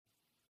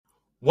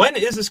When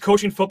is this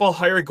coaching football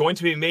hire going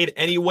to be made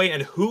anyway,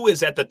 and who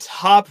is at the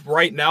top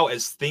right now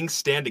as things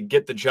stand to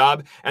get the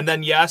job? And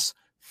then, yes,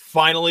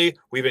 finally,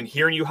 we've been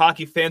hearing you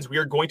hockey fans. We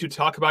are going to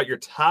talk about your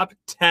top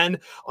 10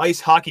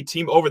 ice hockey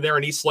team over there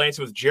in East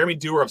Lansing with Jeremy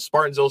Dewar of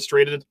Spartans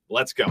Illustrated.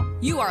 Let's go.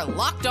 You are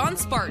Locked On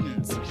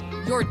Spartans,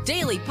 your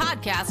daily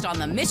podcast on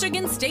the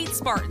Michigan State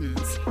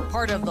Spartans,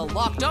 part of the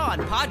Locked On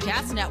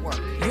Podcast Network,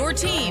 your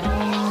team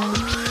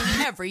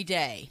every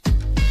day.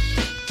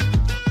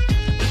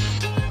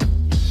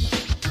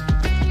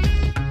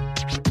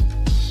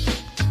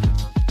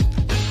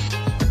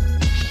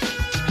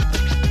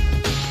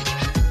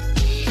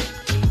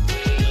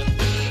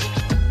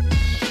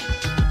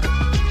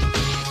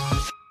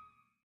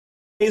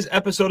 Today's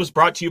episode is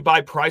brought to you by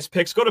Prize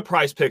Picks. Go to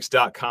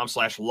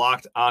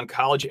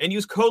prizepicks.com/lockedoncollege and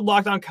use code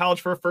LOCKEDONCollege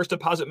for a first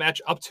deposit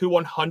match up to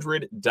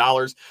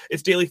 $100.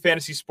 It's daily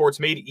fantasy sports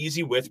made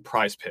easy with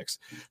Prize Picks.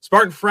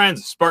 Spartan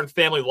friends, Spartan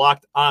family,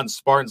 Locked On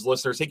Spartans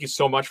listeners, thank you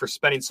so much for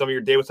spending some of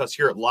your day with us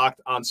here at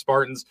Locked On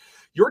Spartans.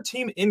 Your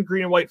team in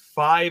green and white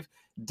 5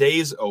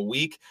 days a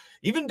week,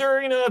 even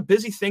during a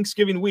busy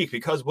Thanksgiving week,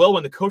 because, well,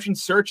 when the coaching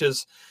search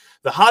is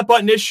the hot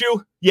button issue,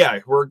 yeah,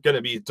 we're going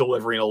to be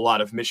delivering a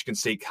lot of Michigan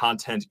State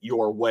content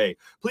your way.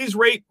 Please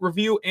rate,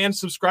 review, and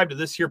subscribe to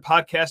this here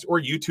podcast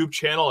or YouTube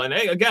channel. And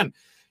hey, again,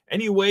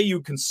 any way you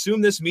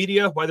consume this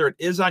media, whether it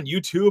is on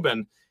YouTube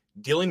and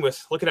dealing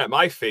with looking at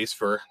my face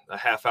for a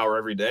half hour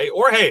every day,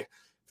 or hey,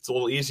 it's a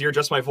little easier,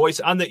 just my voice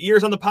on the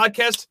ears on the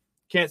podcast,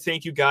 can't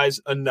thank you guys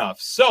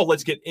enough. So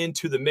let's get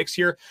into the mix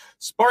here.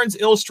 Spartans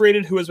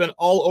Illustrated, who has been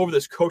all over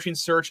this coaching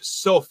search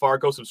so far,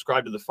 go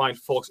subscribe to the fine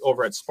folks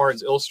over at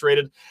Spartans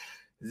Illustrated.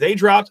 They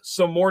dropped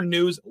some more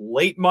news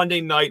late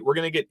Monday night. We're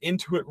going to get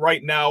into it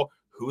right now.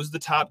 Who's the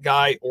top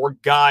guy or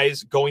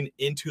guys going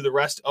into the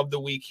rest of the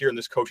week here in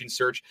this coaching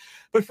search?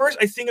 But first,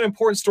 I think an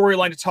important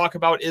storyline to talk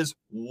about is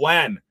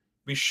when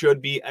we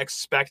should be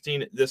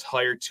expecting this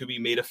hire to be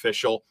made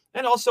official,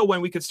 and also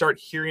when we could start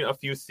hearing a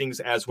few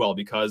things as well,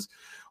 because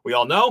we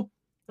all know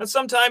that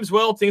sometimes,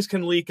 well, things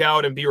can leak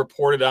out and be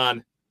reported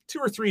on 2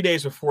 or 3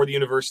 days before the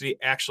university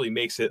actually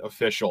makes it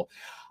official.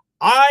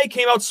 I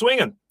came out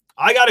swinging.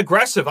 I got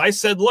aggressive. I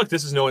said, look,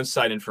 this is no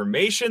inside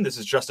information. This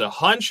is just a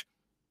hunch.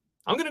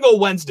 I'm going to go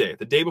Wednesday.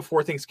 The day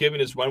before Thanksgiving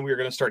is when we are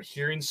going to start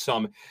hearing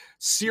some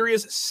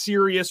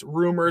serious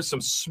rumors, some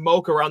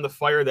smoke around the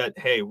fire that,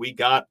 hey, we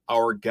got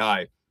our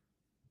guy.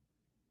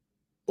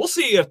 We'll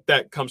see if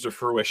that comes to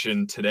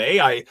fruition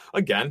today.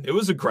 It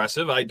was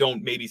aggressive. I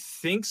don't maybe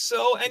think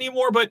so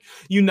anymore, but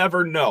you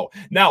never know.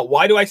 Now,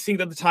 why do I think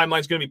that the timeline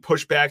is going to be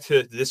pushed back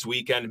to this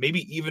weekend,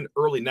 maybe even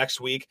early next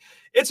week?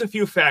 It's a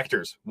few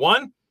factors.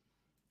 One,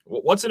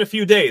 what's in a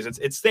few days?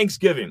 It's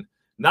Thanksgiving.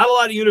 Not a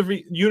lot of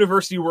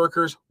university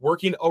workers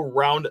working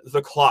around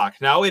the clock.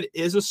 Now, it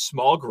is a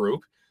small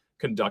group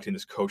conducting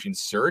this coaching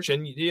search.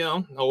 And,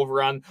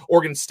 over on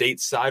Oregon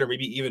State's side, or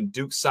maybe even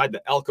Duke's side,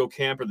 the Elko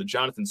camp or the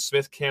Jonathan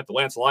Smith camp, the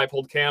Lance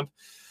Leipold camp,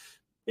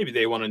 maybe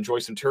they want to enjoy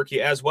some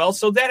turkey as well.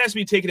 So that has to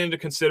be taken into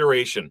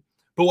consideration.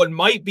 But what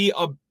might be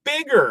a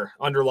bigger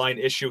underlying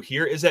issue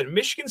here is that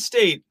Michigan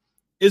State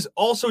is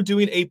also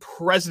doing a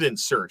president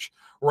search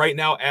right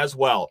now as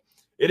well.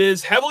 It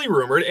is heavily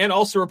rumored and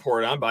also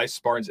reported on by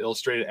Spartans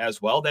Illustrated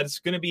as well that it's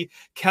going to be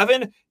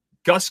Kevin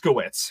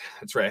Guskowitz.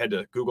 That's right. I had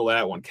to Google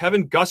that one.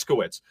 Kevin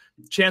Guskowitz,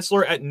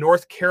 chancellor at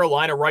North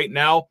Carolina right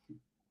now.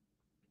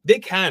 They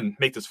can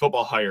make this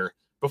football hire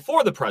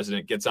before the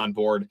president gets on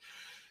board.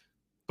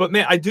 But,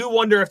 man, I do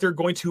wonder if they're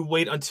going to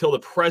wait until the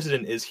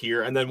president is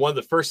here. And then one of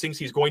the first things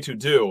he's going to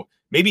do,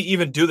 maybe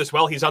even do this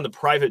while he's on the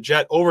private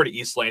jet over to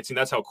East Lansing.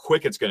 That's how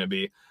quick it's going to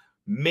be.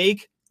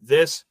 Make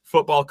this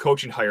football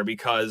coaching hire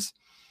because,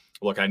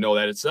 look, I know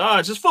that it's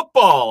just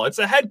football. It's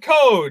a head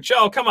coach.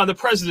 Oh, come on. The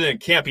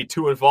president can't be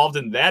too involved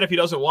in that if he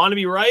doesn't want to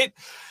be, right?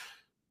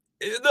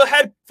 The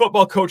head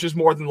football coach is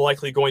more than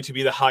likely going to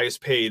be the highest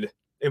paid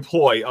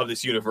employee of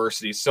this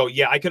university. So,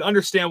 yeah, I can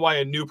understand why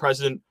a new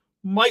president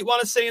might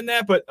want to say in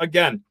that. But,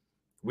 again,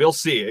 we'll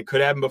see. It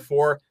could happen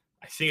before.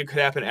 I think it could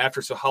happen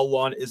after. So how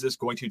long is this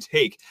going to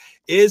take?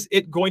 Is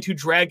it going to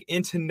drag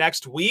into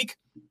next week?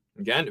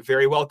 Again,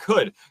 very well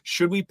could.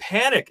 Should we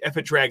panic if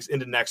it drags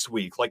into next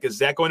week? Like, is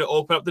that going to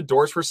open up the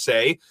doors for,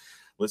 say,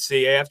 let's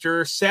see,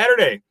 after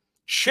Saturday,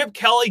 Chip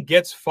Kelly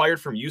gets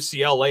fired from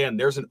UCLA and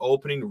there's an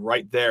opening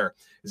right there.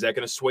 Is that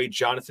going to sway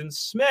Jonathan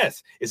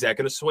Smith? Is that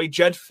going to sway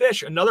Jed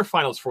Fish, another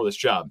finalist for this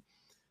job?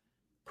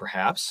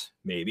 Perhaps,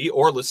 maybe.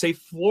 Or let's say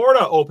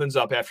Florida opens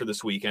up after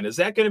this weekend. Is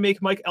that going to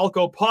make Mike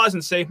Elko pause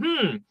and say,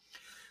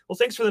 well,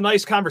 thanks for the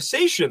nice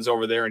conversations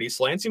over there in East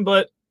Lansing,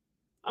 but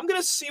I'm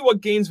going to see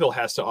what Gainesville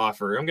has to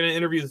offer. I'm going to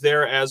interview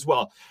there as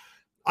well.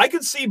 I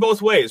could see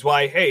both ways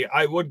why, hey,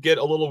 I would get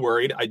a little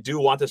worried. I do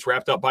want this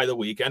wrapped up by the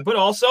weekend, but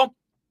also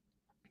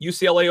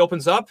UCLA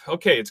opens up.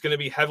 Okay, it's going to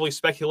be heavily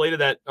speculated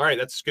that, all right,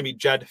 that's going to be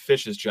Jed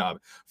Fish's job.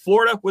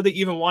 Florida, would they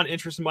even want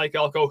interest in Mike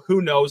Elko?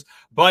 Who knows?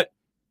 But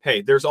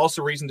hey, there's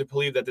also reason to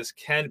believe that this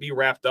can be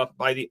wrapped up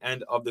by the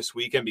end of this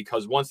weekend,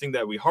 because one thing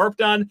that we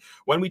harped on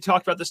when we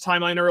talked about this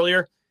timeline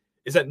earlier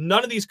is that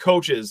none of these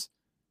coaches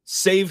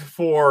save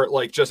for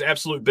like just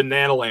absolute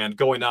banana land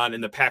going on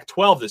in the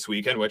Pac-12 this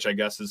weekend, which I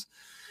guess is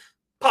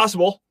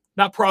possible,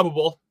 not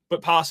probable,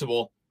 but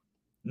possible.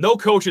 No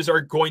coaches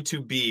are going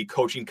to be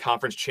coaching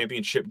conference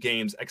championship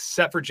games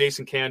except for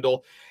Jason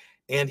Candle.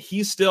 And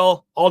he's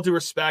still, all due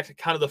respect,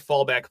 kind of the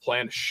fallback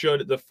plan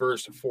should the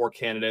first four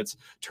candidates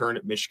turn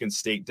Michigan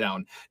State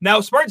down.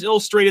 Now, Spartans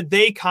Illustrated,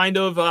 they kind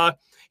of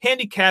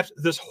handicapped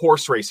this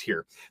horse race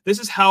here. This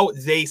is how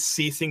they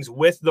see things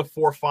with the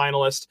four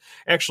finalists.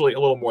 Actually, a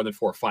little more than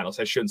four finalists.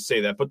 I shouldn't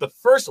say that. But the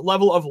first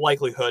level of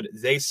likelihood,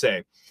 they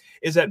say,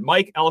 is that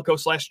Mike Elko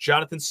 /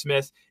 Jonathan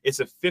Smith,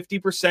 it's a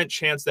 50%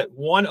 chance that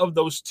one of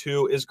those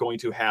two is going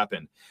to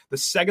happen. The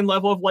second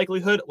level of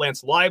likelihood,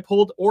 Lance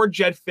Leipold or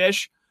Jed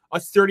Fish, a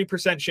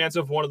 30% chance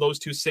of one of those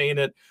two saying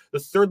it. The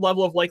third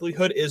level of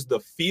likelihood is the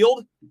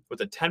field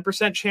with a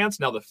 10% chance.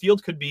 Now, the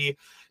field could be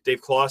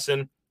Dave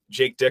Clawson,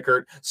 Jake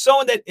Dickert,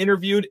 someone that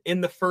interviewed in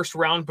the first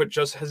round but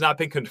just has not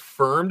been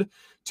confirmed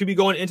to be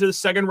going into the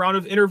second round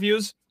of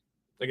interviews.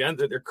 Again,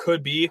 there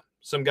could be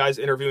some guys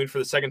interviewing for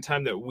the second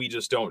time that we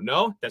just don't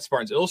know, that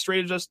Spartans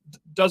Illustrated just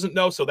doesn't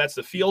know, so that's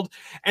the field.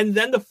 And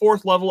then the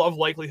fourth level of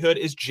likelihood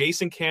is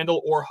Jason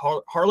Candle or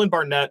Harlan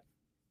Barnett,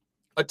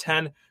 a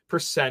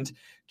 10%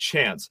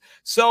 chance.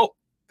 So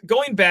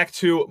going back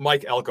to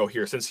Mike Elko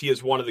here, since he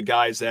is one of the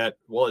guys that,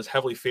 well, is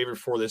heavily favored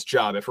for this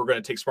job, if we're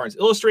going to take Spartans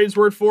Illustrated's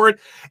word for it,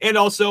 and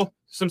also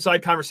some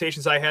side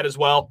conversations I had as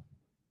well,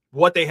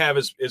 what they have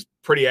is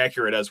pretty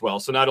accurate as well.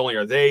 So not only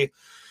are they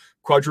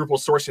quadruple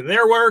sourcing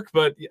their work,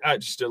 but I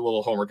just did a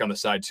little homework on the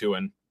side too.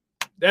 And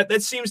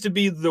that seems to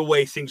be the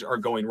way things are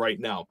going right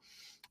now.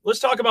 Let's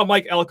talk about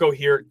Mike Elko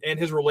here and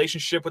his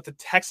relationship with the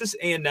Texas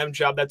A&M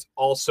job that's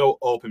also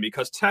open,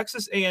 because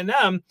Texas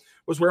A&M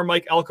was where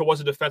Mike Elko was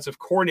a defensive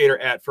coordinator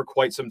at for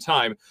quite some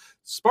time.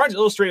 Spartans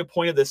Illustrated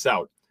pointed this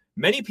out.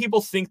 Many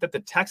people think that the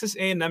Texas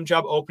A&M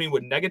job opening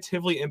would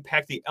negatively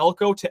impact the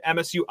Elko to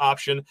MSU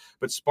option,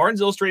 but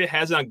Spartans Illustrated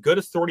has it on good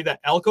authority that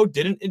Elko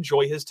didn't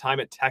enjoy his time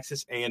at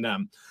Texas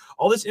A&M.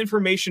 All this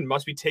information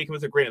must be taken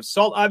with a grain of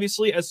salt,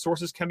 obviously, as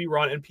sources can be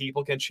run and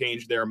people can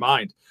change their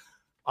mind.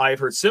 I've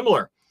heard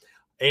similar,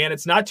 and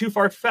it's not too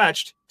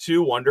far-fetched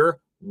to wonder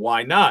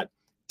why not.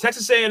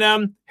 Texas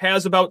A&M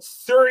has about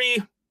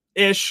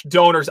 30-ish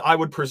donors, I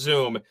would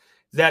presume,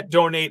 that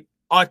donate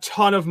a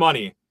ton of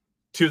money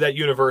to that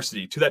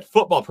university, to that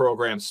football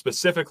program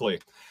specifically.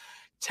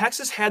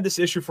 Texas had this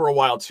issue for a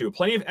while too.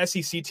 Plenty of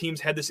SEC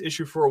teams had this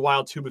issue for a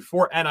while too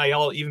before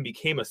NIL even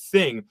became a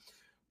thing.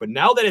 But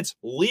now that it's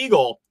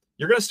legal,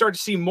 you're going to start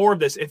to see more of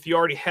this if you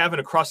already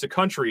haven't across the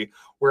country,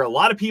 where a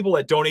lot of people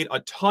that donate a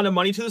ton of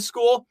money to the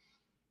school,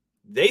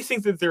 they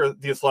think that they're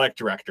the athletic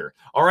director.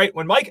 All right,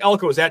 when Mike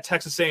Elko is at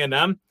Texas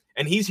A&M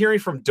and he's hearing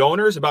from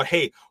donors about,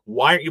 hey,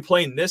 why aren't you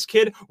playing this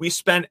kid? We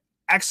spent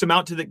X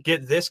amount to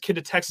get this kid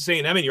to Texas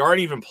A&M and you aren't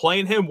even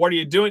playing him. What are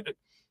you doing?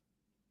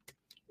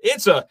 You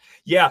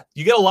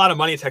get a lot of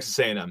money at Texas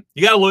A&M.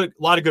 You got a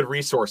lot of good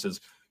resources.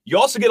 You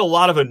also get a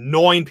lot of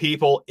annoying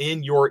people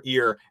in your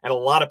ear and a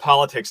lot of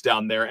politics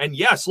down there. And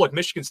yes, look,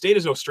 Michigan State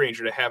is no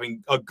stranger to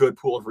having a good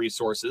pool of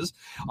resources,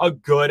 a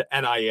good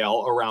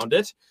NIL around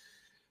it.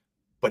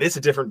 But it's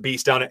a different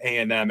beast down at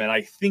A&M, and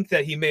I think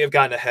that he may have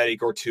gotten a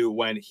headache or two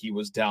when he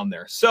was down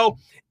there. So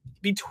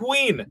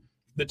between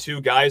the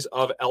two guys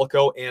of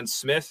Elko and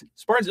Smith,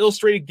 Spartans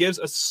Illustrated gives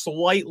a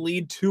slight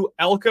lead to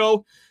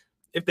Elko.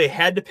 If they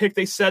had to pick,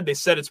 they said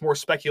it's more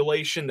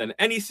speculation than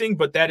anything,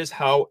 but that is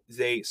how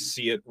they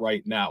see it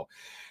right now.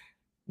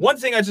 One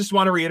thing I just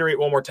want to reiterate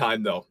one more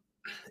time, though,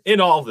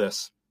 in all of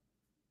this,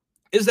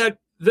 is that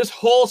this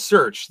whole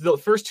search, the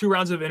first two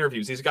rounds of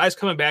interviews, these guys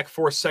coming back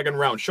for a second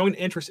round, showing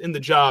interest in the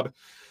job,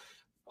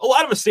 a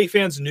lot of us state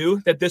fans knew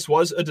that this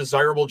was a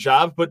desirable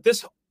job, but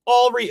this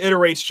all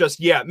reiterates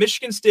just,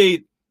 Michigan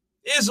State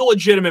is a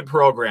legitimate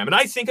program. And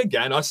I think,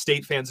 again, us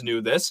state fans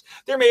knew this.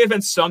 There may have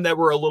been some that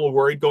were a little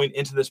worried going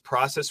into this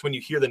process when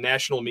you hear the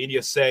national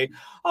media say,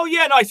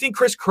 I think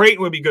Chris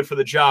Creighton would be good for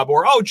the job,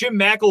 or, Jim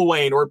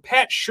McElwain, or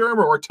Pat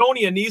Shermer, or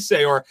Tony Anise,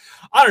 or,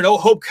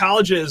 Hope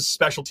College's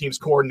special teams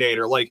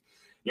coordinator. Like,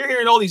 you're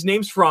hearing all these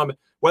names from,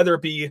 whether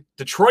it be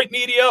Detroit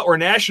media or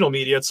national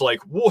media. It's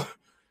like, whoa,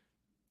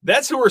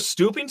 that's who we're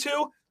stooping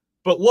to.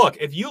 But look,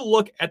 if you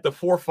look at the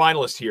four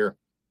finalists here,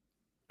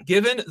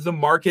 given the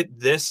market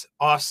this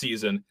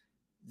offseason,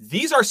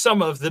 these are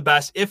some of the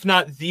best, if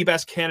not the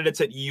best candidates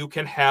that you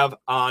can have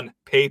on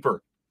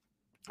paper.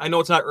 I know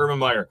it's not Urban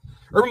Meyer.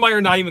 Urban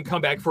Meyer not even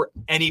come back for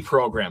any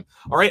program.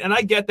 All right. And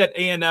I get that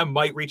A&M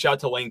might reach out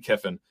to Lane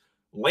Kiffin.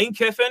 Lane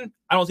Kiffin,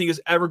 I don't think is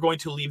ever going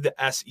to leave the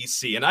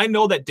SEC. And I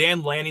know that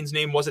Dan Lanning's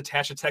name was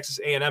attached to Texas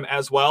A&M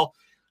as well.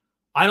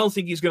 I don't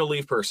think he's going to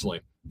leave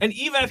personally. And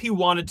even if he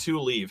wanted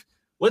to leave,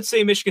 let's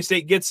say Michigan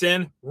State gets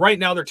in. Right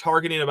now, they're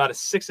targeting about a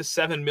 $6 to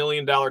 $7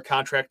 million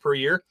contract per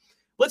year.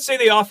 Let's say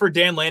they offer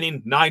Dan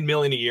Lanning $9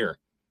 million a year.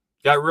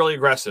 Got really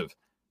aggressive.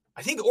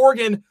 I think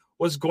Oregon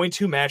was going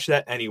to match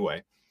that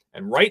anyway.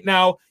 And right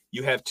now,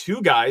 you have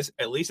two guys,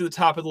 at least at the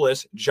top of the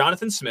list,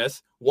 Jonathan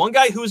Smith, one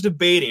guy who's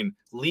debating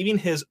leaving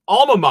his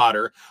alma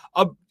mater,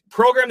 a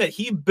program that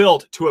he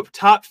built to a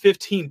top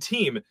 15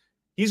 team.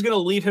 he's going to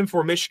leave him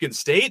for Michigan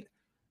State.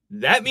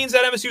 That means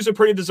that MSU is a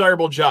pretty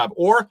desirable job.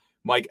 Or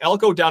Mike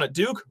Elko down at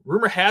Duke.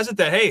 Rumor has it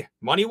that, hey,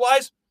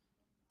 money-wise,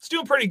 it's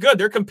doing pretty good.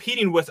 They're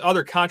competing with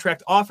other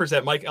contract offers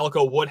that Mike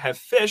Elko would have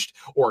fished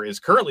or is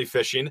currently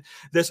fishing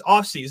this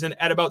offseason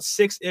at about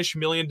 $6-ish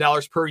million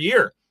per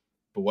year.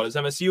 But what does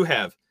MSU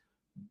have?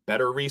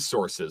 Better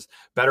resources,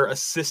 better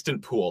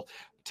assistant pool,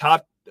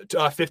 top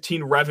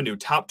 15 revenue,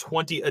 top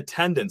 20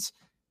 attendance.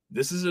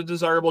 This is a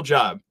desirable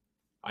job.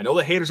 I know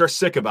the haters are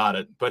sick about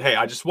it, but hey,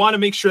 I just want to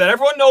make sure that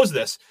everyone knows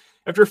this.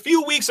 After a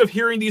few weeks of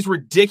hearing these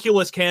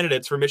ridiculous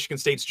candidates for Michigan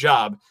State's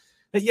job,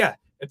 that yeah,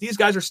 if these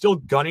guys are still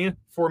gunning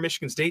for a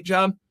Michigan State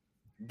job,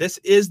 this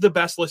is the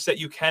best list that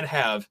you can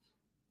have.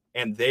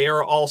 And they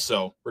are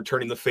also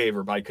returning the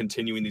favor by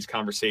continuing these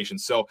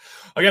conversations. So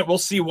again, we'll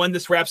see when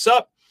this wraps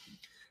up.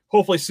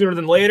 Hopefully sooner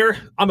than later.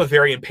 I'm a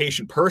very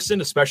impatient person,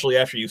 especially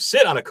after you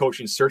sit on a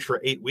coaching search for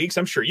 8 weeks.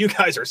 I'm sure you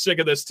guys are sick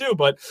of this too,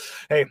 but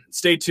hey,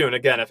 stay tuned.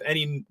 Again, if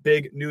any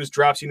big news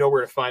drops, you know where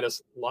to find us,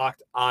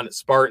 Locked On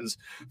Spartans.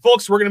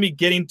 Folks, we're going to be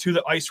getting to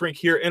the ice rink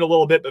here in a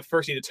little bit, but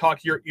first you need to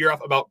talk your ear off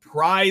about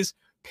Prize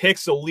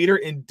Picks, the leader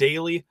in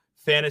daily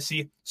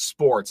fantasy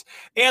sports.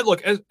 And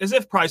look, as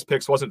if Prize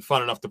Picks wasn't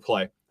fun enough to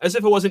play, as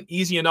if it wasn't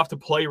easy enough to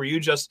play where you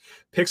just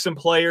pick some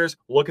players,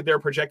 look at their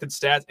projected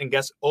stats, and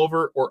guess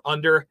over or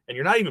under, and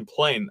you're not even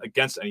playing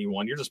against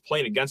anyone. You're just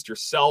playing against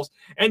yourselves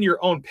and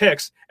your own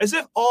picks. As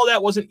if all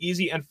that wasn't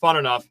easy and fun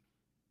enough,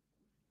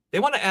 they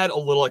want to add a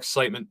little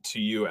excitement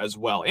to you as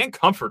well, and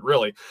comfort,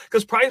 really,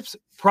 because Prize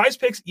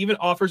Picks even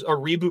offers a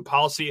reboot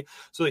policy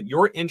so that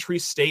your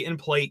entries stay in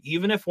play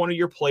even if one of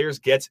your players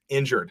gets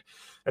injured.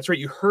 That's right,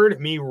 you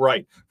heard me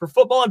right. For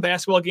football and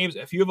basketball games,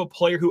 if you have a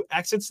player who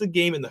exits the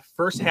game in the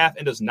first half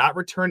and does not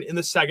return in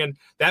the second,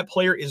 that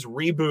player is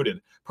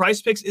rebooted.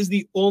 Prize Picks is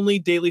the only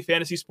daily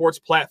fantasy sports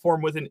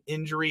platform with an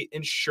injury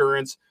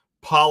insurance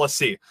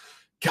policy.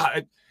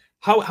 God,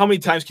 how many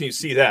times can you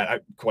see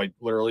that? Quite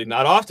literally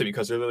not often,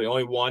 because they're the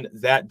only one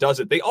that does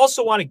it. They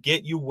also want to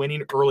get you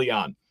winning early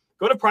on.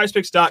 Go to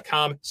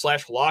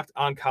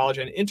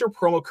prizepicks.com/lockedoncollege and enter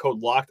promo code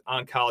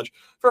LOCKEDONCollege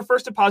for a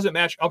first deposit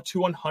match up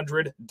to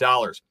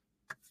 $100.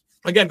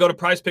 Again, go to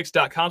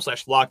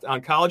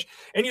prizepicks.com/lockedoncollege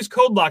and use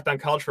code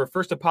LOCKEDONCollege for a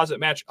first deposit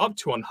match up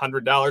to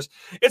 $100.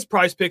 It's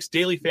Prize Picks,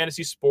 daily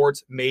fantasy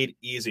sports made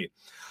easy.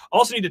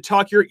 Also need to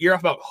talk your ear off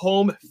about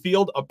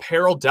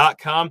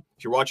homefieldapparel.com.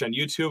 If you're watching on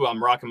YouTube,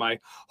 I'm rocking my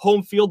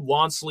Home Field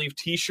lawn sleeve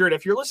t-shirt.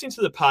 If you're listening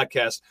to the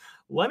podcast,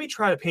 let me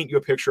try to paint you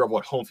a picture of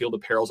what Home Field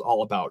Apparel is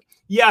all about.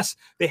 Yes,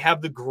 they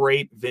have the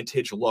great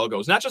vintage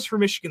logos, not just for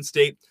Michigan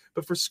State,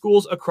 but for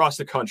schools across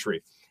the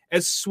country.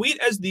 As sweet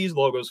as these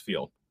logos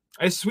feel,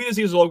 as sweet as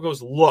these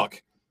logos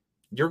look,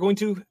 you're going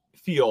to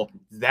feel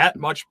that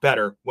much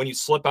better when you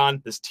slip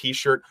on this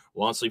t-shirt,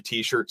 long sleeve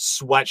t-shirt,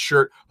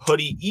 sweatshirt,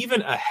 hoodie,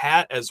 even a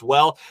hat as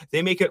well.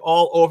 They make it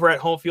all over at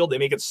Home Field. They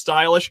make it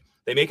stylish.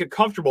 They make it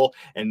comfortable.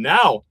 And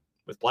now,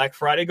 with Black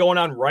Friday going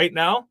on right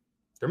now,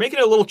 they're making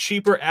it a little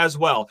cheaper as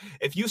well.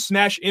 If you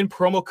smash in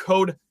promo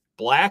code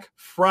Black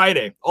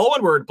Friday, all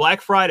one word,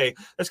 Black Friday,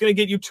 that's going to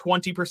get you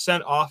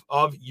 20% off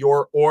of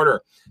your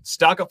order.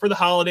 Stock up for the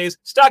holidays,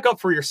 stock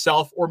up for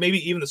yourself, or maybe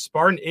even the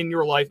Spartan in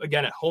your life.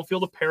 Again, at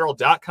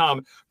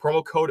homefieldapparel.com,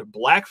 promo code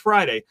Black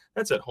Friday.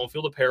 That's at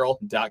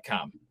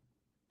homefieldapparel.com.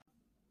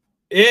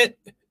 It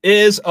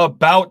is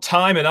about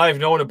time, and I have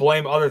no one to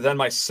blame other than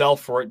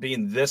myself for it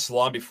being this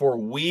long before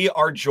we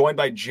are joined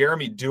by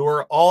Jeremy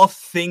Dewar, all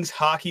things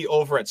hockey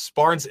over at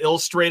Spartans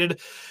Illustrated.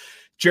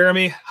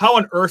 Jeremy, how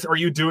on earth are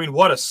you doing?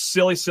 What a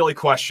silly, silly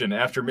question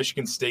after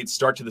Michigan State's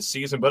start to the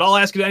season, but I'll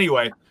ask it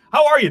anyway.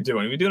 How are you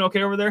doing? Are you doing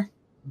okay over there?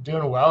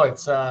 Doing well.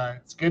 It's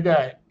good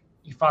that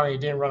you finally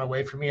didn't run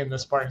away from me in the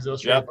Spartans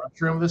Illustrated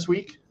lunchroom this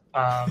week.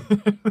 I've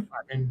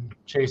been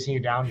chasing you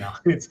down now.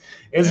 It's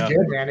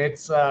good, man.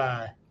 It's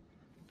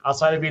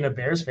outside of being a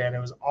Bears fan, it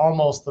was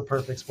almost the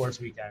perfect sports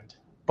weekend.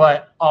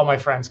 But all my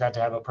friends got to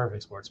have a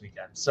perfect sports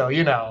weekend. So,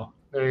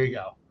 there you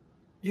go.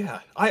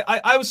 Yeah,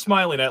 I was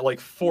smiling at like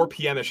 4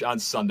 p.m.-ish on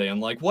Sunday. I'm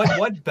like,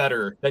 what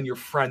better than your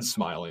friends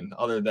smiling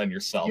other than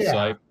yourself? Yeah, so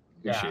I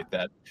appreciate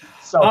that.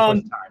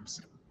 Selfless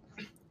times.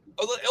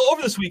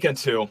 Over this weekend,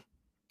 too,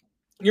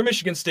 your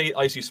Michigan State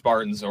Icy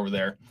Spartans over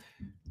there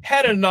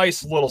had a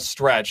nice little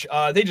stretch.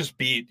 They just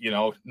beat,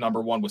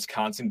 number 1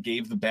 Wisconsin,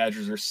 gave the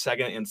Badgers their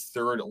second and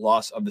third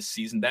loss of the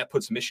season. That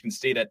puts Michigan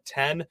State at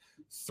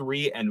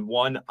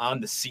 10-3-1 on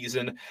the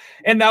season,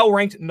 and now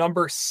ranked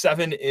number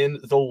 7 in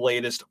the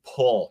latest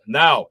poll.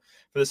 Now,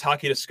 for this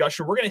hockey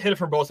discussion, we're going to hit it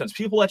from both ends.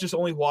 People that just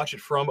only watch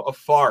it from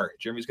afar.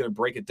 Jeremy's going to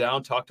break it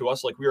down, talk to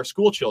us like we are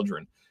school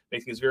children,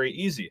 making things very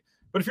easy.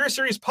 But if you're a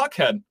serious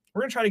puckhead,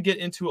 we're going to try to get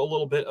into a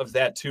little bit of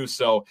that too.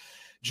 So,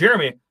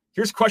 Jeremy,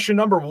 here's question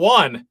number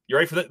 1. You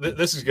ready for this?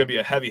 This is going to be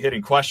a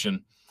heavy-hitting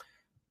question.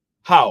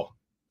 How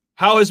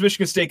has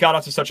Michigan State got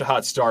off to such a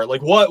hot start?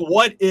 Like,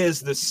 what is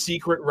the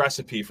secret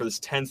recipe for this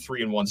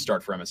 10-3-1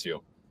 start for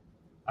MSU?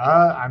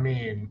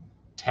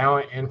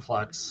 Talent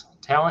influx.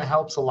 Talent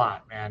helps a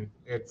lot, man.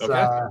 It's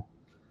okay.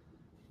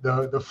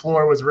 The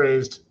floor was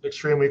raised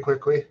extremely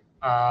quickly.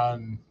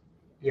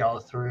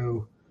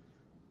 Through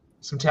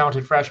some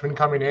talented freshmen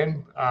coming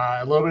in,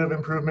 a little bit of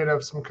improvement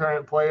of some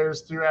current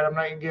players through Adam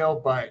Nightingale,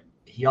 but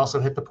he also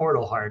hit the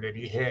portal hard and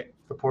he hit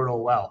the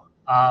portal well.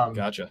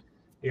 Gotcha.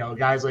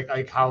 Guys like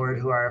Ike Howard,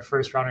 who are a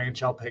first-round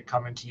NHL pick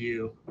coming to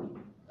you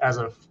as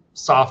a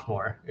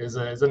sophomore, is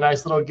a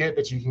nice little get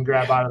that you can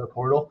grab out of the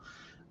portal.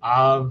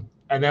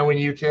 And then when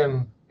you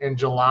can, in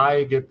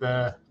July, get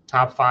the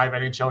top 5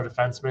 NHL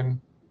defensemen,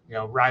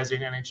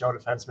 rising NHL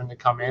defensemen to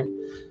come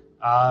in,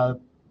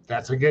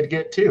 that's a good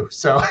get too.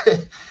 So,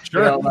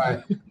 sure.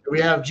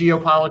 We have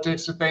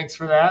geopolitics to thanks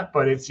for that,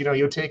 but it's,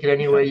 you'll take it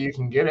any way you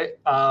can get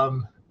it.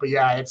 But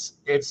yeah,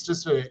 it's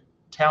just a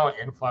talent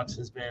influx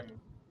has been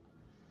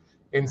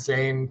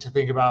insane to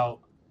think about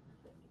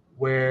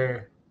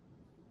where,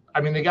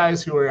 the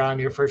guys who were on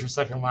your first or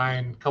second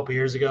line a couple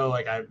years ago,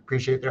 like I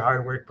appreciate their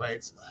hard work,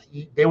 but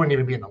they wouldn't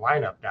even be in the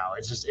lineup now.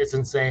 It's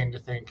insane to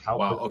think how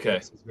quickly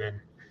this has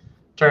been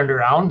turned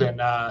around. And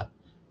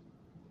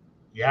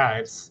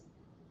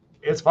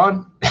it's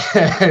fun.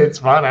 It's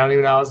fun. I don't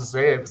even know how else to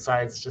say it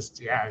besides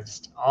just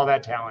all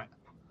that talent.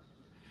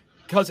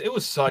 Because it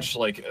was such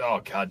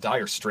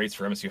dire straits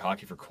for MSU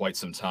hockey for quite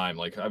some time,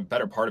 like a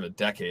better part of a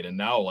decade. And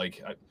now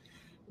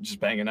just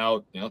banging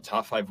out,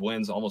 top 5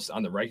 wins almost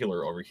on the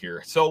regular over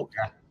here. So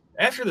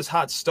after this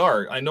hot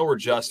start, I know we're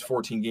just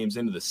 14 games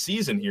into the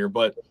season here,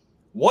 but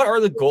what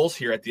are the goals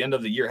here at the end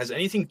of the year? Has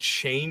anything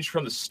changed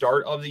from the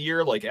start of the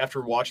year? Like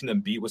after watching them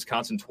beat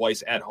Wisconsin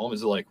twice at home,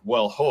 is it like,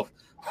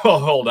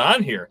 hold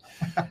on here.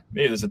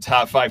 Maybe there's a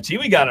top 5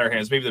 team we got in our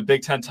hands. Maybe the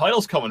Big Ten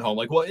title's coming home.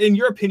 Like, well, in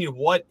your opinion,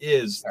 what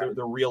is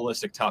the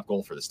realistic top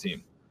goal for this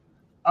team?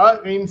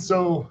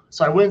 So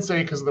I wouldn't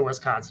say because of the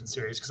Wisconsin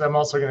series, because I'm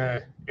also going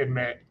to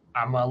admit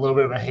I'm a little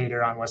bit of a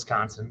hater on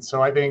Wisconsin.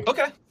 So I think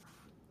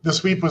the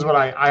sweep was what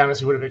I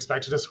honestly would have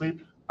expected a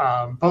sweep.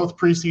 Both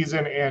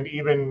preseason and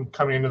even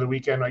coming into the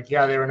weekend,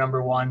 they were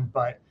number 1,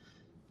 but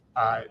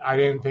I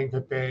didn't think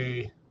that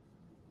they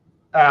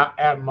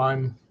at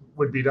Munn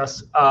would beat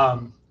us.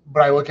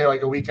 But I look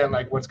at a weekend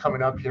like what's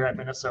coming up here at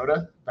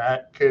Minnesota,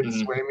 that could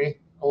sway me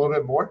a little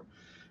bit more.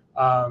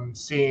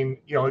 Seeing,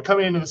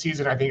 coming into the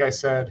season, I think I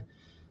said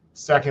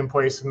second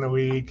place in the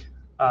league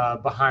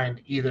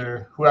behind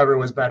either whoever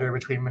was better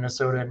between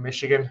Minnesota and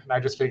Michigan. And I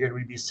just figured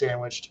we'd be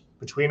sandwiched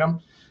between them.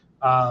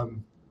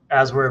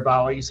 As we're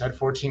about, like you said,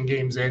 14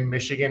 games in,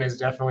 Michigan has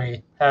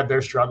definitely had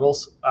their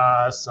struggles.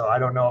 So I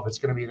don't know if it's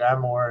going to be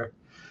them or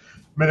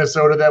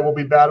Minnesota that we'll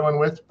be battling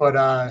with. But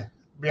I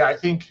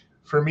think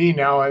for me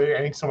now, I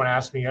think someone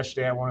asked me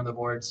yesterday at one of the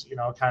boards,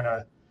 kind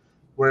of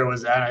where it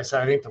was at. I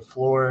said, I think the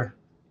floor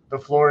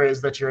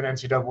is that you're an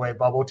NCAA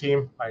bubble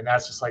team.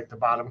 That's just the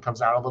bottom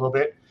comes out a little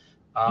bit.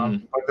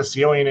 But the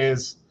ceiling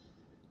is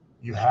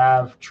you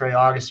have Trey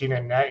Augustine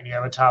in net and you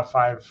have a top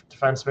 5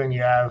 defenseman.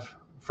 You have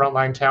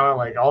frontline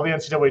talent. All the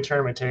NCAA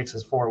tournament takes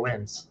is 4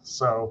 wins.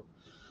 So,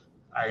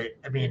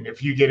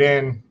 if you get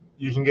in,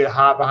 you can get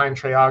hot behind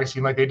Trey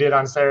Augustine like they did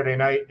on Saturday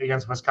night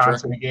against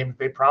Wisconsin, a game that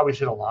they probably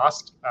should have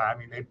lost.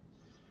 They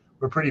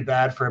were pretty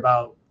bad for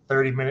about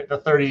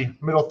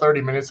middle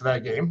 30 minutes of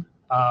that game.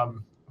 I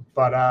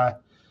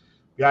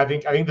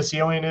think the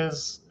ceiling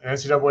is an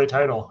NCAA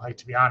title.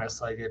 To be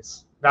honest,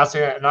 it's not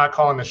saying that, not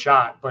calling the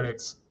shot, but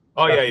it's.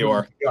 Oh yeah, you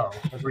are.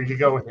 That's where you could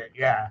go with it.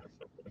 Yeah.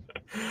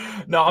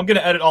 No, I'm going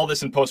to edit all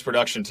this in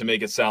post-production to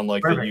make it sound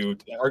like that you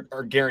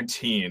are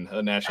guaranteeing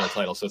a national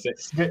title. So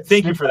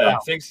thank you for that.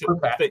 Thanks for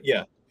that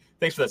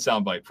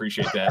soundbite.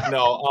 Appreciate that.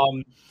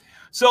 No,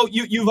 so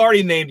you've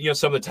already named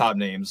some of the top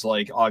names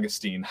like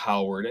Augustine,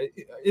 Howard.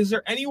 Is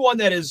there anyone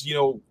that is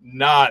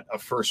not a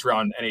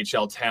first-round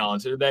NHL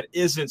talent or that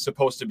isn't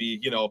supposed to be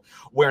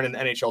wearing an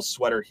NHL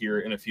sweater here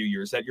in a few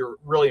years that you're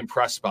really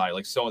impressed by,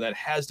 like someone that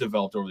has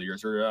developed over the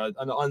years or an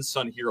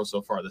unsung hero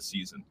so far this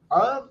season?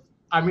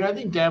 I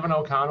think Gavin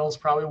O'Connell is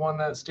probably one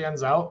that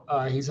stands out.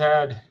 He's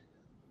had,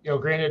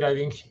 granted, I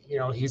think,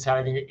 he's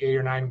had, 8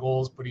 or 9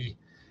 goals, but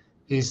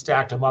he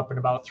stacked them up in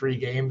about 3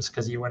 games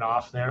because he went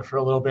off there for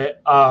a little bit.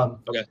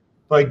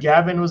 But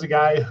Gavin was a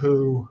guy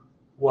who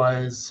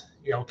was,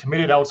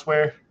 committed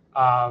elsewhere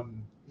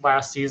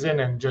last season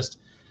and just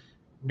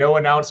no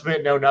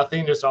announcement, no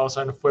nothing, just all of a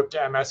sudden flipped to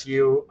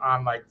MSU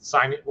on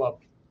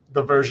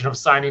the version of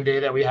signing day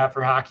that we have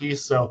for hockey.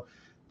 So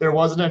there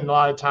wasn't a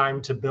lot of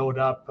time to build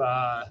up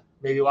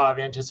maybe a lot of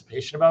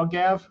anticipation about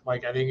Gav. I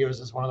think it was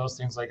just one of those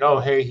things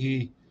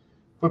he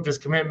flipped his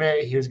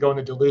commitment. He was going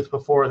to Duluth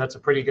before. That's a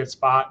pretty good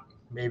spot.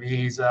 Maybe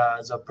he's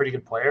a pretty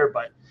good player,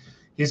 but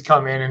he's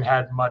come in and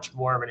had much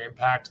more of an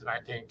impact than I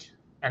think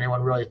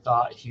anyone really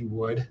thought he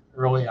would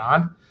early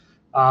on.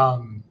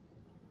 And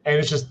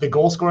it's just the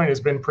goal scoring has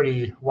been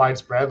pretty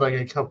widespread.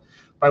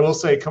 I will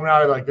say coming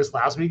out of this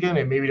last weekend,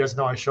 and maybe doesn't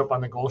always show up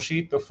on the goal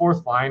sheet, the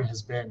 4th line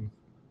has been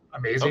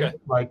amazing.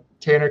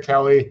 Tanner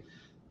Kelly,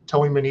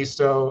 Tony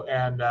Manisto,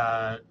 and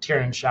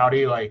Tiernan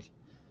Shouty,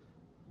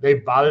 they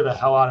bother the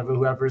hell out of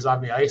whoever's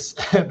on the ice.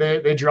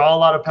 they draw a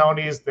lot of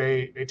penalties.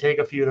 They take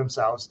a few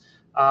themselves.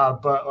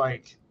 But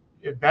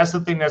that's the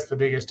thing that's the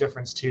biggest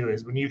difference too,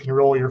 is when you can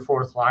roll your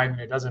 4th line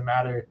and it doesn't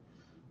matter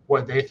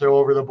what they throw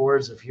over the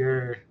boards. If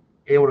you're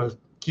able to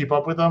keep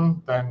up with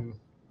them, then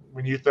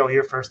when you throw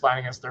your first line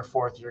against their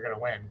fourth, you're going to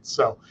win.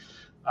 So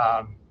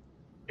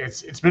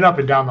it's been up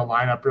and down the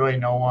lineup. Really,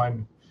 no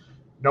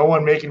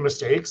one making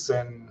mistakes,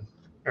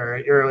 or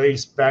at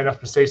least bad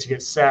enough mistakes to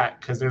get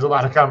sat, because there's a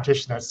lot of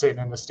competition that's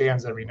sitting in the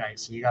stands every night.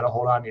 So you got to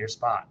hold on to your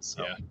spots.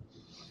 So. Yeah.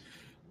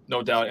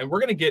 No doubt. And we're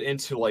going to get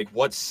into like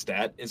what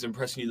stat is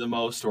impressing you the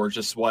most, or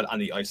just what on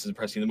the ice is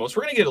impressing you the most.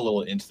 We're going to get a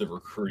little into the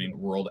recruiting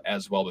world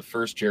as well. But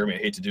first, Jeremy, I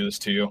hate to do this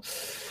to you.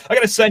 I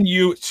got to send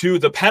you to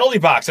the penalty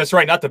box. That's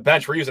right, not the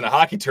bench. We're using a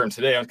hockey term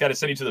today. I've got to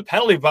send you to the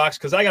penalty box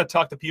because I got to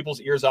talk to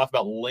people's ears off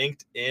about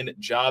LinkedIn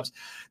jobs.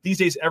 These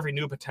days, every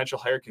new potential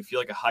hire can feel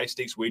like a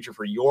high-stakes wager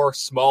for your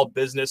small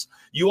business.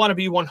 You want to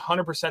be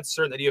 100%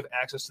 certain that you have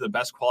access to the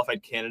best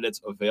qualified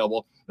candidates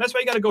available. And that's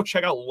why you got to go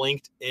check out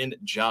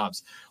LinkedIn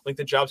Jobs.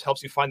 LinkedIn Jobs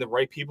helps you find the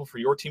right people for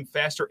your team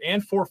faster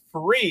and for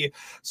free.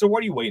 So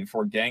what are you waiting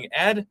for, gang?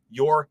 Add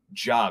your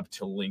job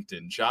to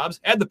LinkedIn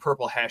Jobs. Add the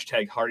purple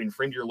hashtag Harding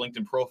frame to your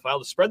LinkedIn profile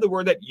to spread the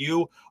word that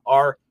you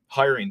are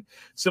hiring.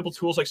 Simple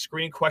tools like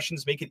screening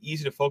questions make it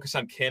easy to focus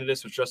on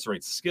candidates with just the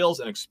right skills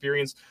and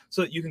experience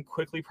so that you can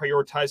quickly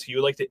prioritize who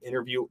you like to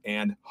interview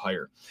and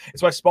hire.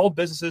 It's why small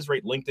businesses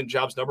rate LinkedIn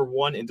Jobs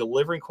 #1 in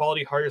delivering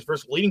quality hires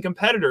versus leading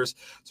competitors.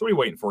 So what are you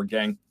waiting for,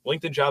 gang?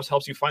 LinkedIn Jobs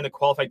helps you find the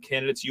qualified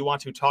candidates you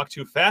want to talk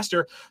to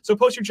faster. So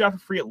post your job for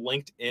free at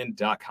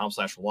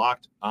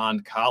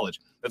linkedin.com/lockedoncollege.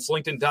 That's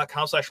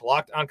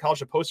linkedin.com/lockedoncollege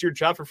to post your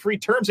job for free.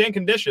 Terms and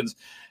conditions.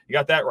 You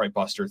got that right,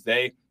 Buster.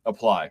 They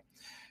apply.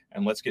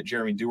 And let's get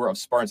Jeremy Dewar of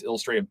Spartans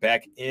Illustrated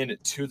back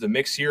into the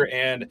mix here.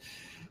 And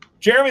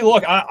Jeremy,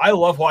 look, I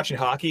love watching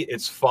hockey.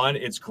 It's fun.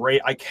 It's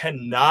great. I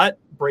cannot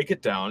break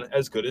it down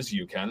as good as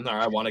you can.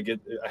 I want to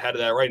get ahead of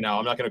that right now.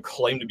 I'm not going to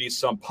claim to be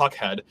some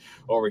puckhead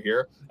over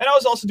here. And I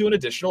was also doing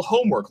additional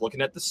homework,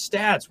 looking at the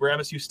stats, where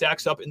MSU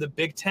stacks up in the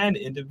Big Ten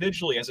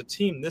individually as a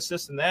team, this,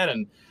 and that.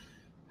 And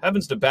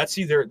heavens to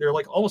Betsy, they're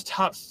like almost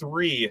top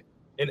 3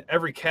 in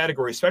every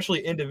category,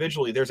 especially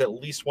individually. There's at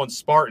least one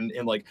Spartan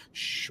in like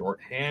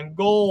shorthand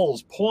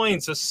goals,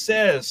 points,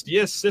 assists,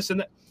 and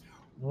that.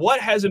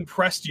 What has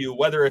impressed you,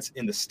 whether it's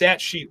in the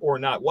stat sheet or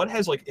not? What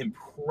has like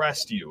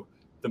impressed you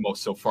the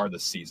most so far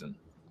this season?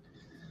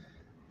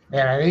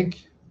 Man, I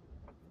think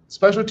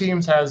special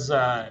teams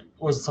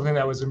was something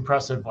that was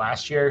impressive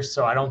last year.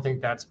 So I don't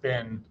think that's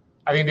been.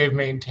 I think they've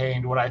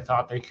maintained what I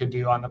thought they could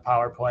do on the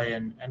power play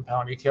and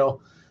penalty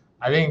kill.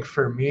 I think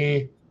for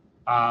me,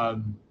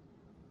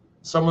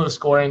 some of the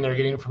scoring they're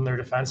getting from their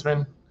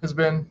defensemen has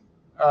been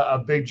a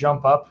big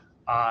jump up.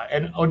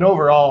 And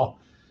overall,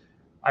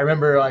 I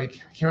remember, I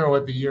can't remember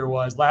what the year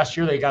was. Last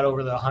year, they got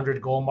over the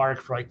 100-goal mark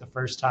for, the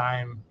first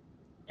time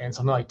in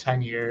something like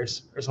 10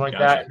 years or something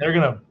like that. And they're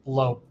going to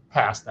blow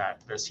past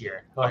that this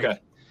year. Okay.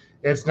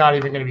 It's not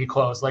even going to be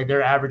close.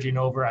 They're averaging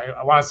over,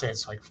 I want to say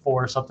it's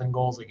 4-something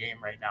goals a game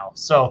right now.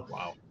 So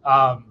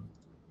wow.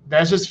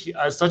 That's just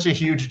such a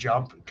huge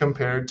jump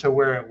compared to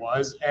where it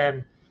was.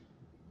 And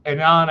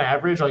on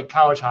average,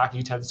 college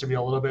hockey tends to be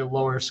a little bit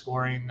lower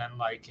scoring than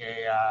an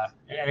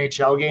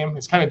NHL game.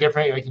 It's kind of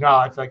different. I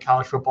feel like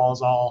college football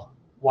is all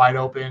wide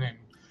open and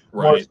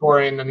more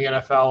scoring than the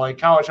NFL.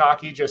 College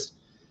hockey,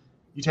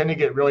 you tend to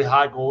get really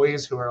hot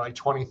goalies who are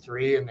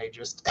 23 and they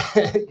just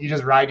you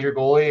just ride your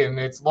goalie, and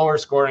it's lower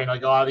scoring. A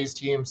lot of these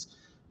teams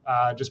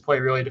just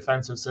play really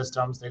defensive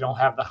systems. They don't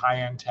have the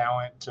high end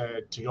talent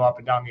to go up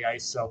and down the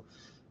ice. So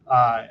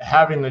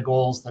having the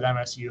goals that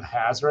MSU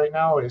has right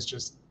now is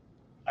just.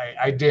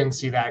 I didn't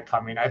see that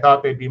coming. I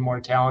thought they'd be more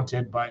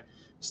talented, but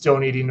still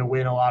needing to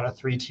win a lot of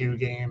 3-2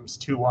 games,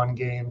 2-1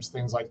 games,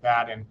 things like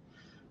that. And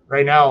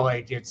right now,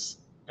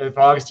 if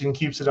Augustine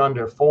keeps it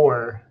under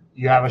 4,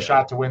 you have a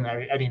shot to win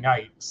any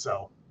night.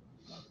 So,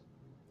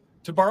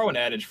 to borrow an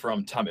adage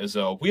from Tom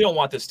Izzo, we don't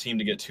want this team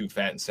to get too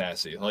fat and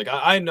sassy.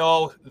 I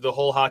know the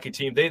whole hockey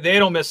team, they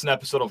don't miss an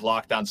episode of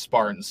Lockdown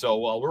Spartans. So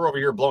we're over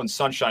here blowing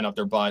sunshine up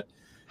their butt.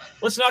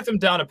 Let's knock them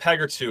down a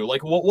peg or two.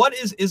 What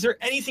is there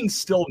anything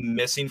still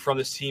missing from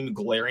this team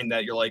glaring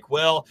that you're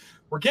well,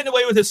 we're getting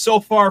away with it so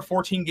far,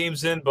 14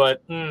 games in,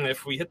 but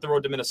if we hit the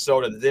road to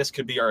Minnesota, this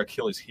could be our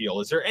Achilles heel.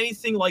 Is there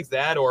anything like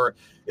that, or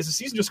is the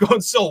season just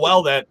going so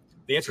well that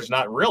the answer is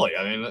not really?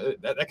 I mean,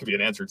 that could be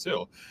an answer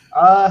too.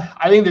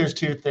 I think there's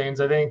 2 things.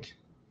 I think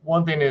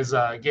one thing is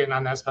getting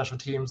on that special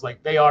teams.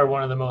 They are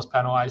one of the most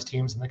penalized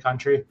teams in the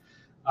country.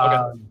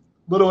 Okay.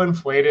 Little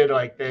inflated,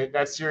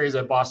 that series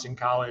at Boston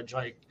College,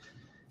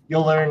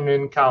 you'll learn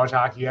in college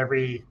hockey,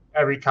 every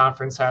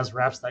conference has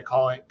refs that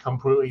call it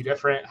completely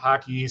different.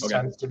 Hockey East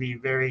tends to be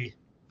very,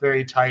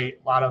 very tight,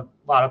 a lot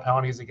of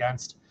penalties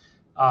against.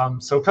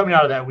 So coming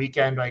out of that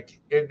weekend,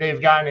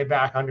 they've gotten it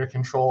back under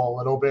control a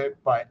little bit,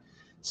 but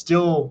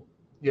still,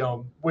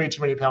 way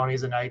too many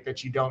penalties a night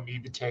that you don't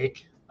need to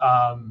take.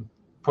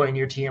 Putting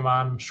your team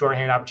on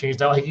shorthanded opportunities.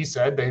 Now, like you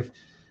said,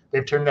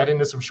 they've turned that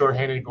into some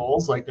shorthanded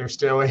goals. They're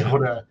still able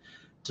to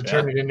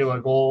turn it into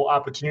a goal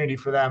opportunity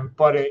for them,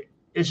 but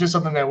it's just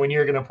something that when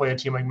you're going to play a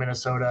team like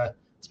Minnesota,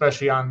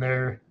 especially on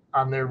their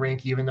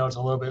rink, even though it's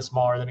a little bit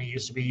smaller than it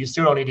used to be, you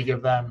still don't need to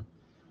give them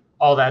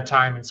all that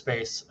time and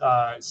space.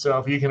 So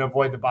if you can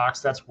avoid the box,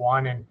 that's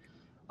one. And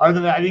other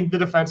than that, I think the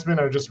defensemen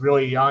are just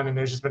really young, and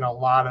there's just been a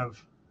lot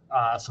of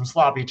some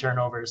sloppy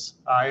turnovers.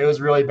 It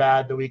was really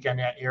bad the weekend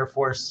at Air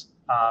Force,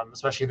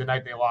 especially the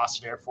night they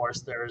lost at Air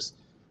Force. There's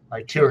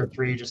like 2 or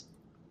 3 just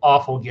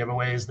awful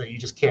giveaways that you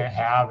just can't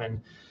have, and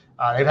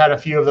they've had a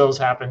few of those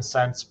happen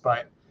since.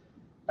 But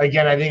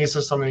again, I think it's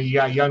just something you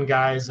got young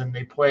guys, and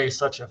they play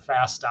such a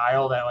fast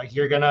style that like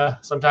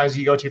sometimes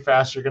you go too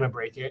fast, you're gonna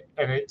break it,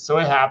 and so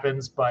it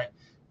happens. But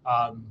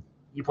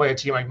you play a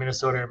team like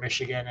Minnesota or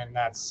Michigan, and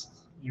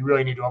you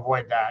really need to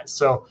avoid that.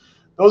 So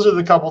those are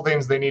the couple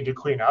things they need to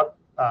clean up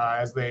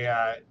as they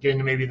get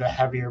into maybe the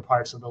heavier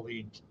parts of the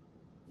league.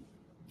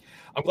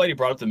 I'm glad you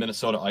brought up the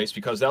Minnesota ice,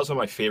 because that was one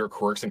of my favorite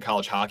quirks in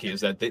college hockey,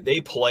 is that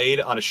they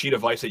played on a sheet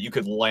of ice that you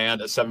could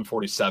land a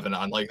 747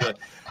 on. Like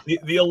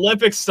the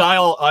Olympic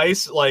style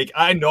ice, like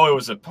I know it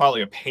was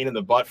probably a pain in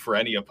the butt for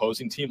any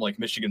opposing team like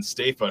Michigan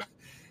State, but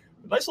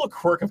a nice little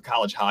quirk of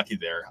college hockey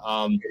there.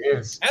 It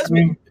is.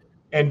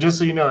 And just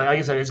so you know, like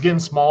I said, it's getting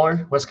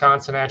smaller.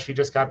 Wisconsin actually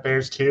just got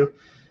theirs too.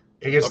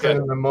 It gets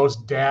to the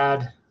most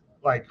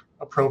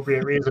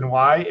appropriate reason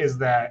why is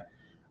that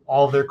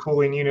all of their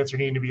cooling units are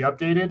needing to be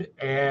updated,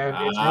 and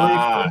it's really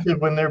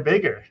expensive when they're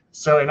bigger.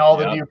 So, and all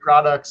the new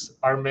products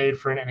are made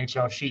for an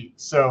NHL sheet.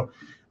 So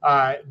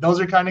those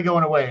are kind of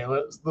going away.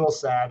 It's a little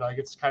sad. Like,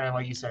 it's kind of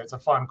like you said, it's a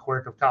fun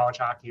quirk of college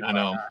hockey. I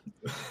know.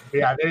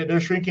 Yeah,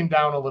 they're shrinking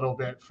down a little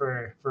bit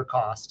for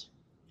cost.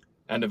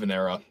 End of an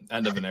era.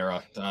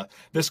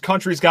 This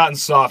country's gotten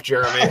soft,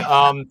 Jeremy.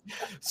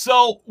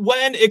 So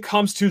when it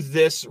comes to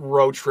this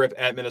road trip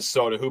at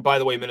Minnesota, who, by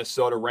the way,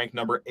 Minnesota ranked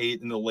number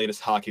 8 in the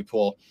latest hockey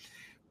poll,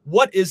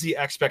 what is the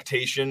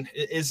expectation?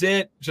 Is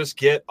it just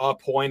get a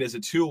point? Is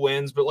it 2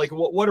 wins? But like,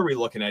 what are we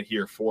looking at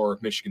here for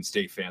Michigan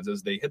State fans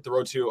as they hit the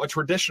road to a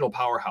traditional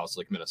powerhouse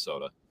like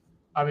Minnesota?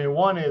 I mean,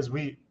 one is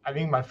I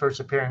think my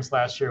first appearance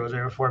last year was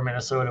right before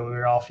Minnesota. We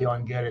were all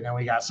feeling good, and then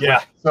we got split.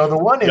 Yeah. So the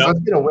one is let's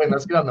get a win.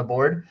 Let's get on the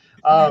board.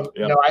 I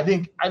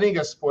think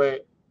a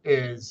split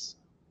is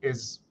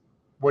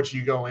what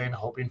you go in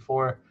hoping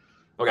for.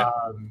 Okay.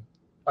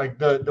 Like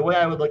the way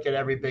I would look at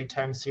every Big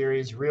Ten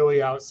series,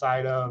 really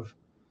outside of,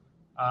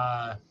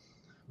 I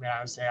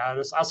would say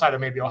outside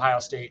of maybe Ohio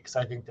State, because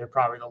I think they're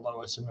probably the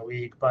lowest in the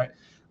league. But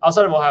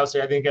outside of Ohio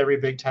State, I think every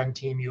Big Ten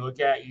team you look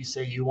at, you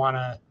say you want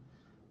to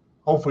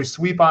hopefully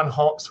sweep at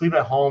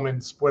home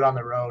and split on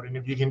the road. And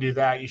if you can do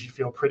that, you should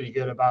feel pretty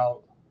good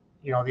about,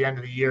 the end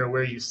of the year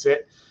where you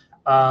sit,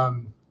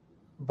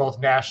 both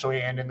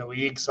nationally and in the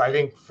league. So I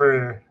think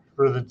for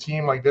the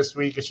team like this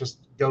week, it's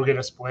just go get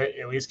a split,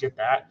 at least get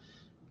that.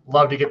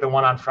 Love to get the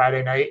one on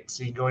Friday night,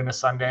 so you can go into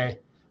Sunday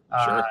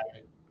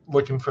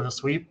looking for the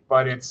sweep.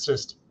 But it's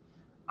just,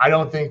 I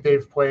don't think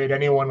they've played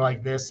anyone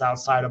like this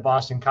outside of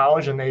Boston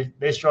College, and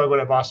they struggled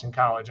at Boston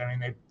College. I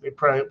mean, they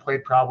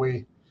played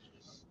probably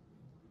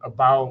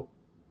about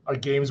a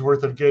game's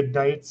worth of good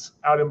nights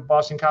out in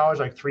Boston College,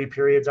 like 3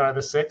 periods out of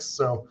the 6.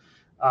 So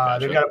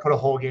they've got to put a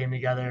whole game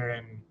together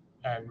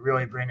and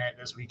really bring it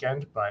this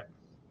weekend. But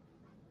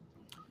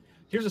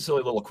here's a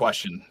silly little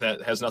question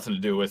that has nothing to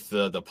do with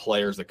the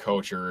players, the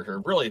coach,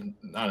 or really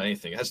not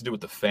anything. It has to do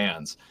with the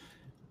fans.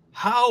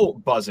 How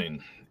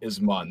buzzing is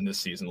Munn this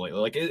season lately?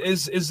 Like,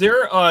 is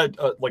there a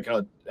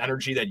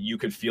energy that you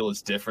could feel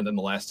is different than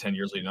the last 10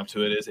 years leading up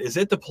to it? Is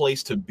it the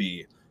place to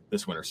be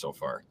this winter so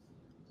far?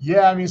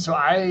 Yeah, I mean, so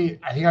I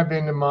think I've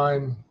been to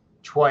Munn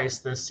twice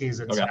this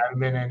season. Okay. So I haven't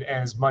been in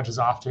as much as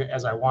often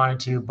as I wanted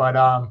to. But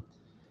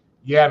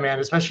yeah, man,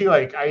 especially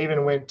like I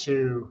even went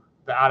to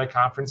the out of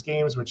conference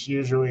games, which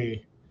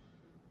usually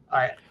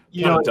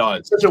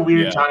it's such a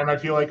weird time. I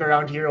feel like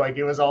around here, like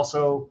it was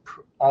also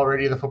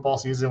already the football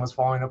season was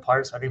falling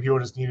apart. So I think people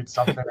just needed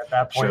something at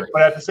that point. Sure.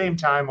 But at the same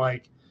time,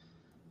 like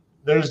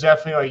there's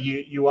definitely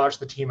like you watch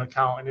the team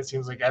account, and it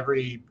seems like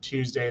every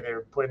Tuesday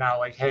they're putting out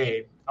like,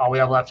 hey, all we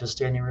have left is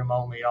standing room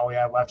only. All we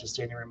have left is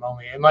standing room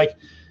only. And like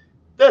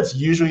that's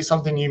usually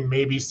something you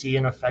maybe see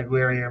in a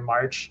February or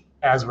March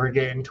as we're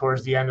getting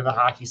towards the end of the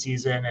hockey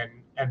season,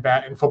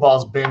 and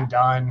football's been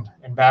done,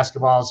 and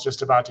basketball is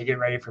just about to get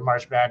ready for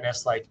March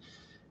Madness. Like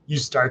you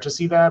start to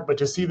see that, but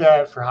to see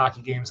that for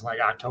hockey games in like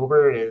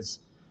October is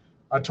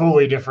a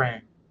totally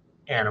different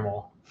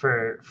animal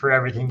for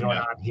everything going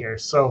on here.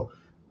 So,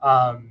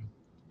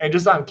 and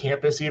just on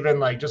campus, even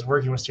like just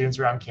working with students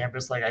around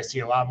campus, like I see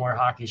a lot more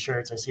hockey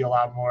shirts. I see a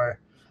lot more,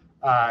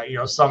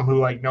 some who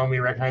like know me,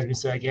 recognize me,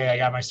 say like, "Hey, I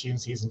got my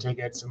student season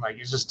tickets," and like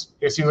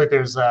it seems like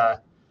there's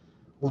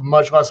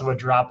much less of a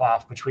drop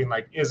off between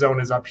like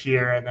Izzone is up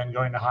here and then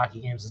going to hockey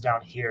games is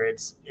down here.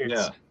 It's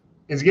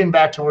getting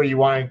back to where you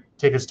want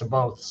tickets to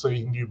both, so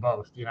you can do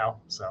both,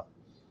 So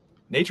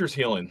nature's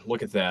healing.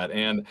 Look at that.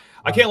 And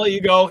I can't let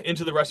you go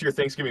into the rest of your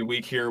Thanksgiving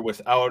week here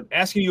without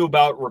asking you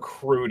about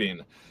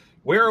recruiting.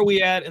 Where are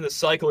we at in the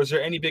cycle? Is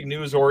there any big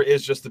news, or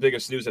is just the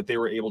biggest news that they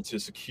were able to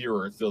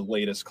secure the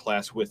latest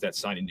class with that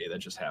signing day that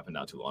just happened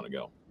not too long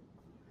ago?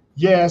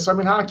 Yeah, so I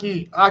mean,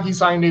 hockey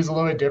signing day is a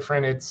little bit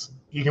different.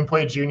 You can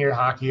play junior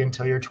hockey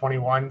until you're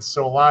 21.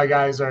 So a lot of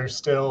guys are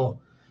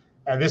still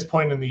at this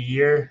point in the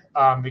year.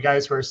 The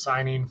guys who are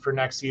signing for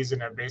next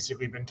season have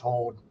basically been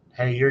told,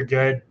 "Hey, you're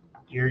good.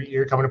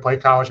 you're coming to play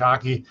college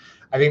hockey.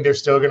 I think they're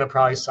still going to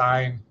probably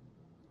sign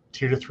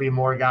 2 to 3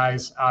 more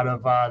guys out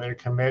of their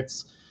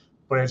commits,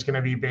 but it's going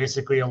to be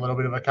basically a little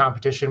bit of a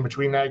competition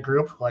between that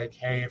group. Like,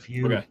 hey, if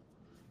you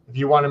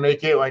want to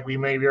make it, like we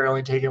maybe are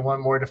only taking one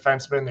more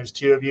defenseman. There's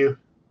 2 of you.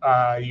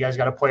 You guys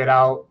got to play it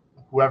out.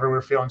 Whoever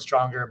we're feeling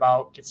stronger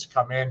about gets to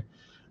come in.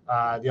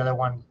 The other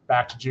one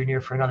back to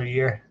junior for another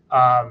year.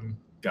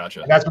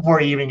 Gotcha. And that's before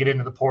you even get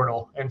into the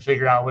portal and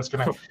figure out what's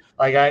going to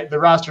the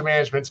roster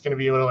management's going to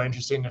be a little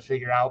interesting to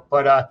figure out.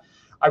 But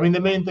I mean,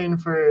 the main thing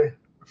for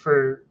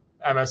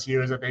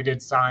MSU is that they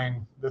did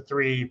sign the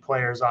 3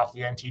 players off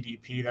the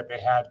NTDP that they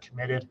had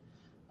committed.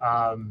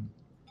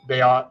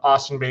 They are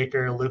Austin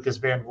Baker, Lucas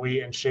Van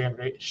Vliet, and Shane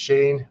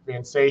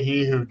Van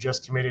Sahe, who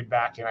just committed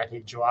back in, I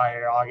think, July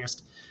or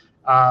August.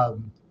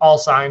 All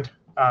signed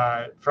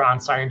for on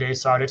signing day,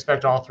 so I'd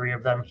expect all 3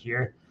 of them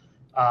here.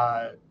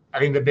 I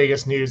think the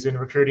biggest news in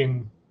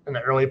recruiting in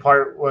the early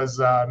part was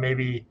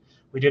maybe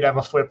we did have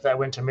a flip that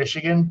went to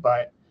Michigan,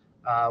 but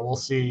we'll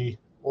see.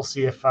 We'll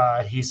see if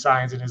he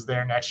signs and is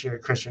there next year.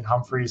 Christian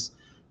Humphreys,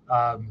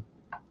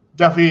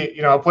 definitely,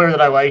 a player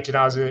that I liked and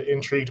I was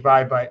intrigued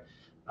by, but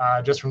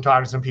just from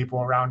talking to some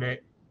people around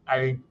it, I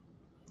think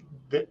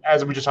that,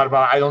 as we just talked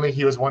about, I don't think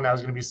he was one that was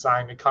going to be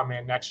signed to come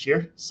in next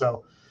year.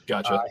 So,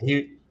 gotcha.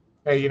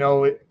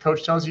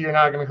 Coach tells you you're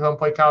not going to come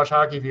play college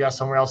hockey. If you got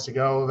somewhere else to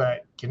go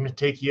that can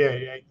take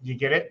you, you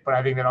get it. But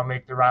I think that'll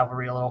make the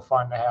rivalry a little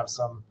fun to have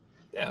some.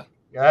 Yeah,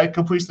 it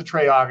completes the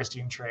Trey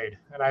Augustine trade,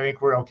 and I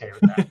think we're okay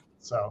with that.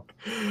 So.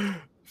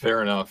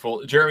 Fair enough.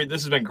 Well, Jeremy,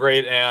 this has been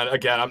great. And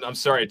again, I'm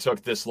sorry it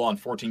took this long,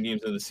 14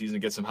 games into the season to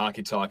get some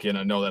hockey talk in.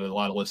 I know that a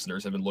lot of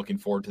listeners have been looking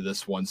forward to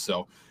this one.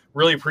 So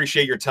really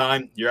appreciate your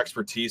time, your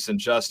expertise, and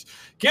just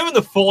giving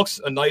the folks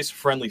a nice,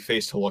 friendly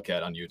face to look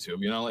at on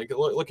YouTube.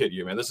 Look at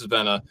you, man. This has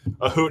been a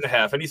hoot and a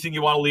half. Anything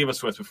you want to leave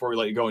us with before we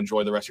let you go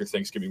enjoy the rest of your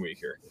Thanksgiving week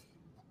here?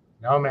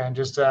 No, man,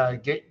 just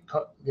get,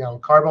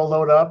 carbo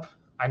load up.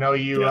 I know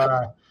you,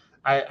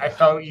 I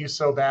felt you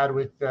so bad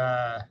with,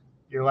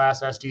 your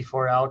last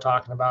SD4L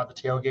talking about the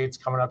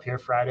tailgates coming up here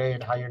Friday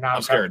and how you're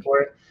not prepared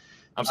for it.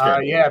 I'm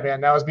scared. Yeah,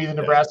 man, that was me the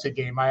Nebraska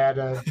game. I had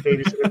a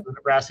babysitter for the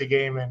Nebraska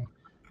game, and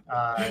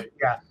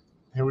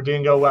it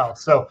didn't go well.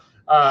 So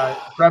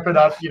prep it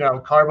up.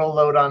 Carbo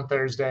load on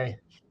Thursday.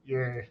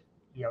 Get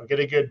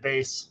a good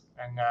base,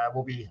 and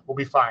we'll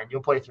be fine.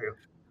 You'll play through.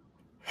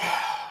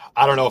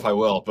 I don't know if I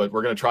will, but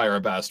we're going to try our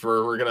best.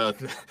 We're going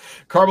to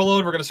carbo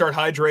load. We're going to start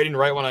hydrating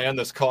right when I end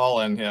this call.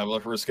 And we're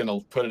just going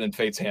to put it in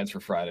fate's hands for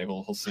Friday.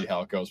 We'll see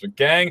how it goes. But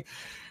gang,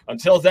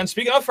 until then,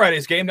 speaking of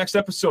Friday's game, next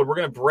episode, we're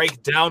going to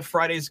break down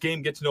Friday's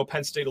game, get to know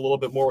Penn State a little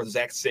bit more with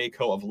Zach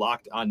Seiko of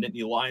Locked on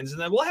Nittany Lions.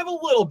 And then we'll have a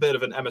little bit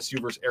of an MSU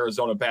versus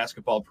Arizona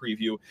basketball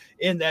preview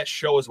in that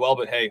show as well.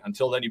 But hey,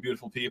 until then, you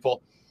beautiful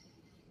people,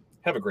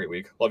 have a great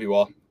week. Love you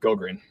all. Go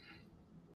Green.